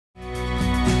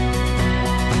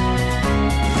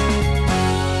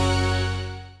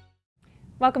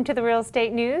Welcome to the Real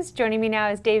Estate News. Joining me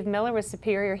now is Dave Miller with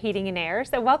Superior Heating and Air.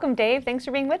 So welcome, Dave. Thanks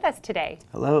for being with us today.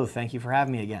 Hello. Thank you for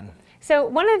having me again. So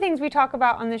one of the things we talk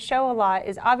about on the show a lot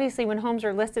is obviously when homes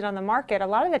are listed on the market, a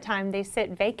lot of the time they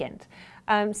sit vacant.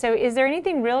 So is there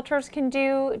anything realtors can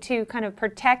do to kind of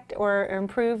protect or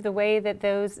improve the way that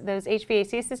those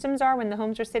HVAC systems are when the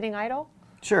homes are sitting idle?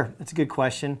 Sure. That's a good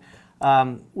question.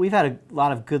 We've had a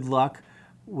lot of good luck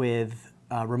with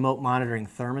remote monitoring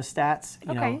thermostats.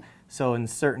 You know, so in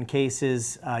certain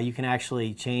cases, you can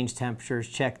actually change temperatures,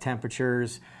 check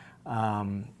temperatures,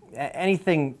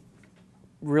 anything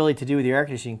really to do with your air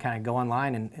conditioning. Kind of go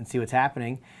online and see what's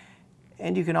happening.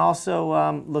 And you can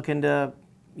also look into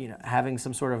having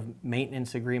some sort of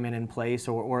maintenance agreement in place,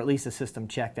 or at least a system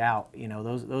checked out.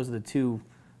 Those are the two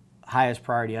highest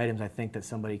priority items I think that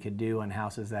somebody could do on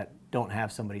houses that don't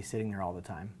have somebody sitting there all the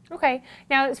time. Okay.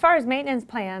 Now, as far as maintenance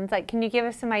plans, can you give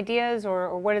us some ideas,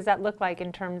 or what does that look like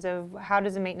in terms of how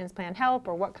does a maintenance plan help,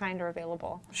 or what kind are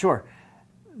available? Sure.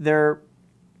 They're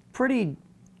pretty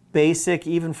basic,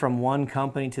 even from one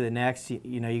company to the next.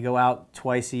 You go out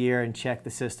twice a year and check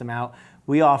the system out.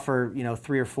 We offer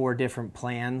 3 or 4 different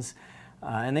plans,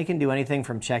 and they can do anything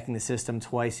from checking the system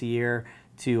twice a year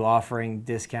to offering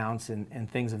discounts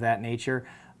and things of that nature.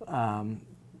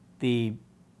 The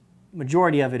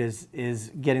majority of it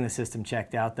is getting the system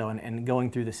checked out, though, and going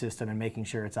through the system and making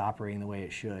sure it's operating the way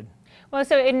it should. Well,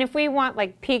 and if we want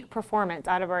peak performance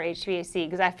out of our HVAC,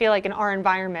 because I feel like in our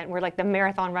environment we're like the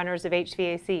marathon runners of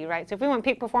HVAC, right? So if we want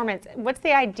peak performance, what's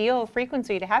the ideal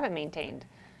frequency to have it maintained?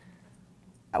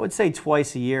 I would say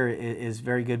twice a year is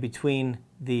very good between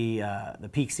the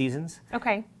peak seasons.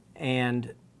 Okay.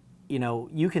 And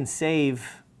you can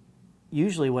save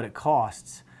usually what it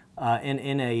costs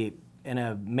in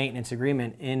a maintenance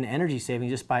agreement in energy saving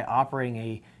just by operating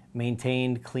a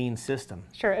maintained, clean system.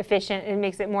 Sure, efficient. It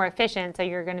makes it more efficient, so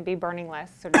you're going to be burning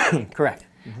less, sort of thing. Correct.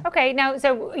 Mm-hmm. Okay, now,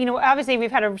 so obviously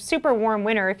we've had a super warm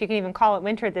winter, if you can even call it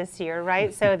winter this year,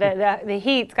 right? So the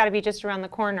heat's got to be just around the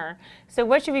corner. So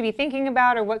what should we be thinking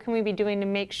about, or what can we be doing to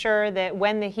make sure that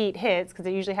when the heat hits, because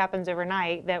it usually happens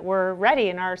overnight, that we're ready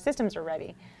and our systems are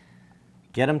ready?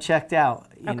 Get them checked out.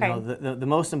 Okay. The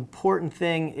most important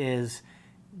thing is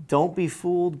don't be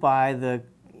fooled by the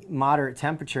moderate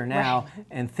temperature now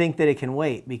and think that it can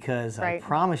wait, because I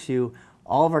promise you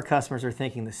all of our customers are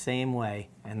thinking the same way,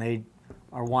 and they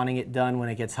are wanting it done when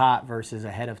it gets hot versus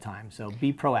ahead of time. So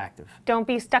be proactive. Don't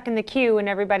be stuck in the queue when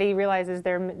everybody realizes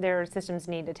their systems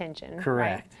need attention.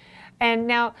 Correct. Right? And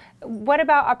now, what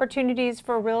about opportunities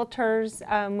for realtors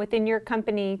within your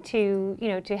company to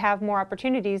have more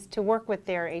opportunities to work with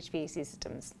their HVAC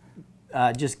systems?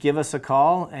 Just give us a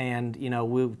call, and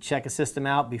we'll check a system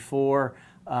out before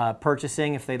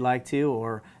purchasing if they'd like to,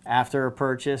 or after a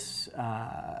purchase.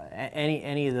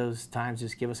 Any of those times,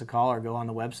 just give us a call or go on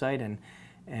the website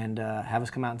and have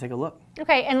us come out and take a look.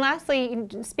 Okay, and lastly,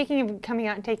 speaking of coming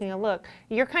out and taking a look,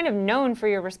 you're kind of known for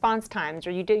your response times,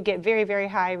 or you did get very, very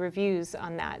high reviews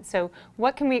on that. So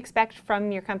what can we expect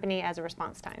from your company as a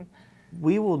response time?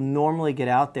 We will normally get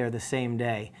out there the same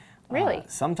day. Really?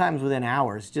 Sometimes within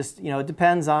hours. Just, it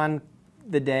depends on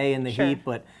the day and the heat,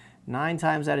 but 9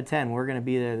 times out of 10, we're going to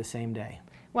be there the same day.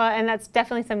 Well, and that's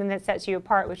definitely something that sets you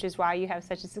apart, which is why you have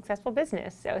such a successful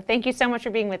business. So thank you so much for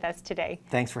being with us today.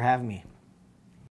 Thanks for having me.